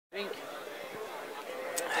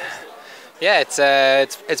Yeah,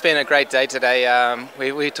 it's been a great day today.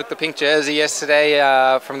 We took the pink jersey yesterday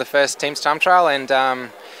from the first team's time trial, and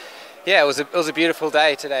yeah, it was a beautiful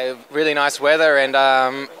day today. Really nice weather, and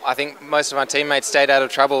I think most of my teammates stayed out of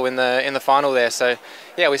trouble in the final there. So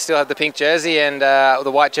yeah, we still have the pink jersey and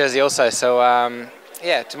the white jersey also. So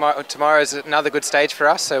yeah, tomorrow is another good stage for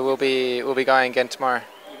us. So we'll be going again tomorrow.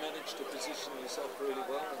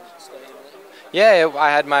 Yeah,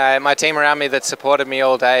 I had my team around me that supported me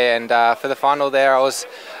all day, and for the final there, I was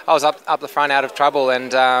up the front out of trouble,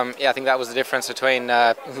 and yeah, I think that was the difference between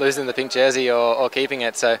losing the pink jersey or keeping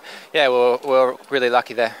it. So yeah, we're really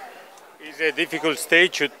lucky there. It's a difficult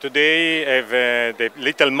stage today. You have the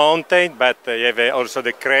little mountain, but you have also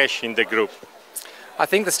the crash in the group. I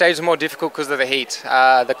think the stage was more difficult because of the heat.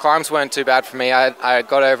 The climbs weren't too bad for me. I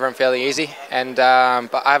got over them fairly easy, and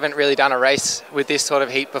but I haven't really done a race with this sort of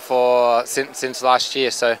heat before since last year.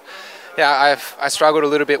 So yeah, I struggled a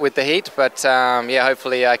little bit with the heat, but yeah,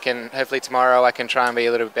 hopefully tomorrow I can try and be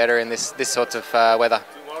a little bit better in this sort of weather.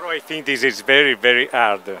 Tomorrow I think this is very, very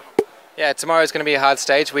hard. Yeah, tomorrow is going to be a hard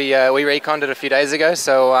stage. We reconned it a few days ago,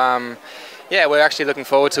 so yeah, we're actually looking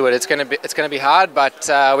forward to it. It's going to be hard, but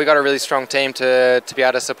we got a really strong team to be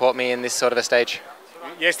able to support me in this sort of a stage.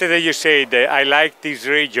 Yesterday you said I like this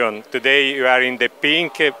region. Today you are in the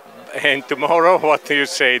pink, and tomorrow what do you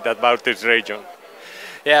say about this region?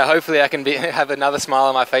 Yeah, hopefully I can have another smile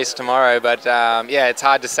on my face tomorrow. But yeah, it's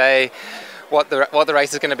hard to say what the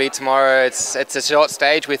race is going to be tomorrow. It's a short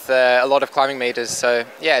stage with a lot of climbing meters, so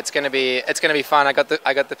yeah, it's going to be fun. I got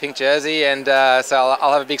the pink jersey, and so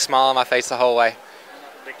I'll have a big smile on my face the whole way.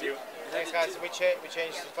 Thank you. Thanks, guys. We changed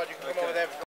the spot. You can come over there.